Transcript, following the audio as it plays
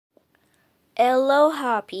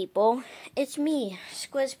Aloha, people. It's me,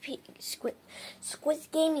 Squiz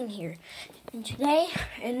Gaming here. And today,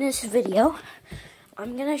 in this video,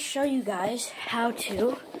 I'm gonna show you guys how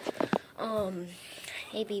to,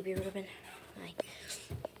 hey baby Ruben, hi.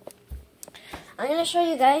 I'm gonna show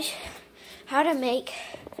you guys how to make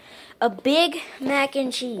a Big Mac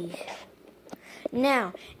and Cheese.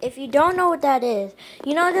 Now, if you don't know what that is,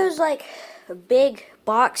 you know those like big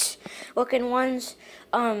box looking ones,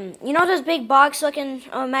 you know those big box looking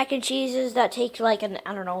mac and cheeses that take like an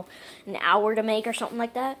hour to make or something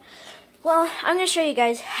like that? Well, I'm going to show you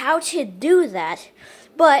guys how to do that,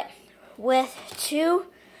 but with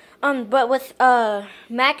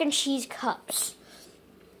mac and cheese cups,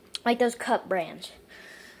 like those cup brands.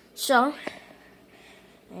 So,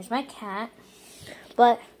 there's my cat,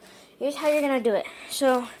 but here's how you're going to do it.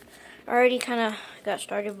 So, I already kind of got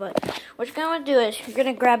started, but what you're going to do is you're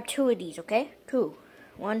going to grab 2 of these, okay? 2.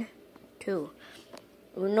 1, 2.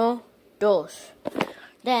 Uno, dos.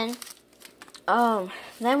 Then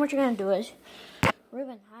what you're going to do is,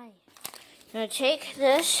 Ruben, hi. You're going to take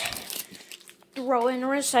this, throw it in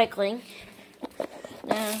recycling,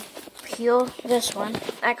 then peel this one.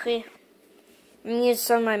 Actually, I'm going to use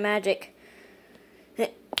some of my magic. There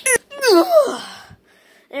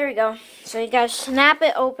we go. So you gotta snap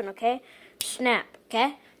it open, okay? Snap,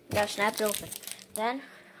 okay? You gotta snap it open. Then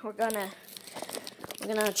we're gonna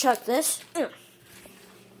chuck this.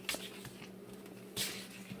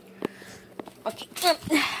 Okay,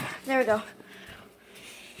 there we go.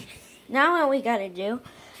 Now what we gotta do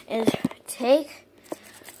is take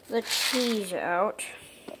the cheese out.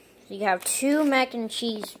 So you have 2 mac and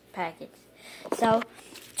cheese packets. So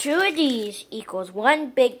 2 of these equals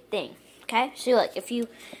 1 big thing. Okay, so like if you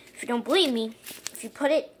don't believe me, if you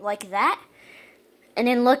put it like that, and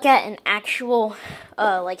then look at an actual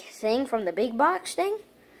like thing from the big box thing,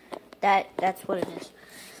 that's what it is.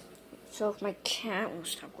 So if my cat will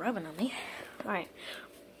stop rubbing on me, all right.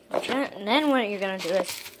 And then what you're gonna do is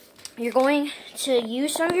you're going to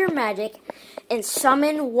use some of your magic and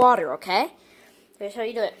summon water. Okay, here's how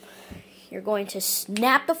you do it. You're going to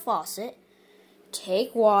snap the faucet,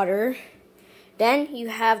 take water. Then you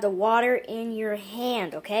have the water in your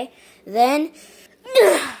hand, okay? Then,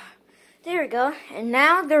 there we go. And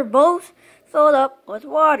now they're both filled up with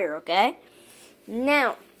water, okay?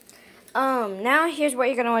 Now here's what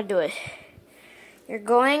you're going to want to do is, you're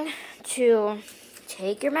going to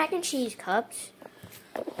take your mac and cheese cups,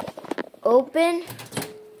 open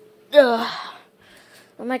the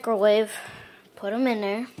microwave, put them in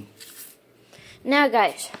there. Now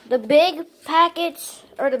guys, the big packets,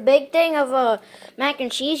 or the big thing of mac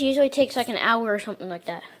and cheese usually takes like an hour or something like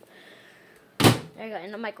that. There you go,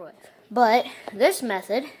 in the microwave. But this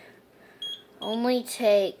method only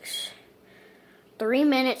takes 3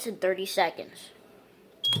 minutes and 30 seconds.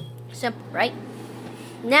 Simple, right?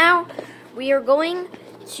 Now, we are going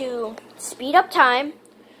to speed up time.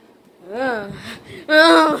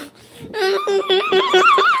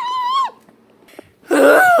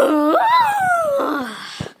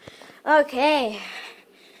 Okay,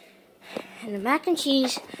 and the mac and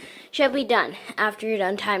cheese should be done after you're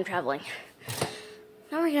done time traveling.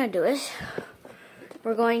 Now what we're going to do is,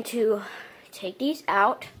 we're going to take these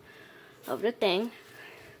out of the thing.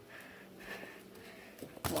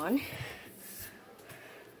 1.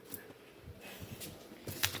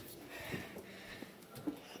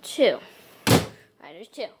 2. Alright, there's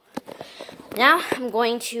 2. Now I'm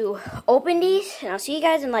going to open these, and I'll see you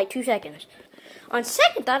guys in like 2 seconds. On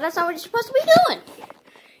second thought, that's not what you're supposed to be doing.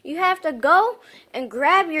 You have to go and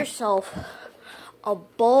grab yourself a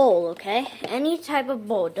bowl, okay? Any type of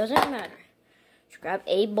bowl, doesn't matter. Just grab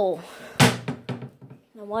a bowl.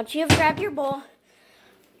 Now once you've grabbed your bowl,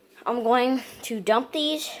 I'm going to dump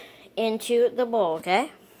these into the bowl,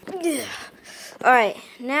 okay? Alright,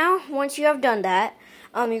 now once you have done that,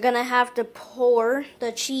 you're going to have to pour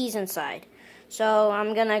the cheese inside. So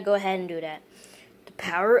I'm going to go ahead and do that. The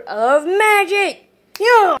power of magic!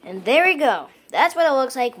 Yeah! And there we go. That's what it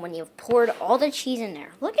looks like when you've poured all the cheese in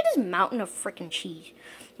there. Look at this mountain of freaking cheese.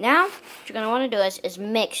 Now, what you're going to want to do is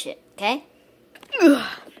mix it, okay?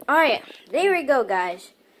 Alright, there we go,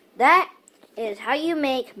 guys. That is how you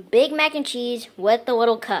make Big Mac and Cheese with the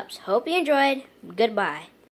little cups. Hope you enjoyed. Goodbye.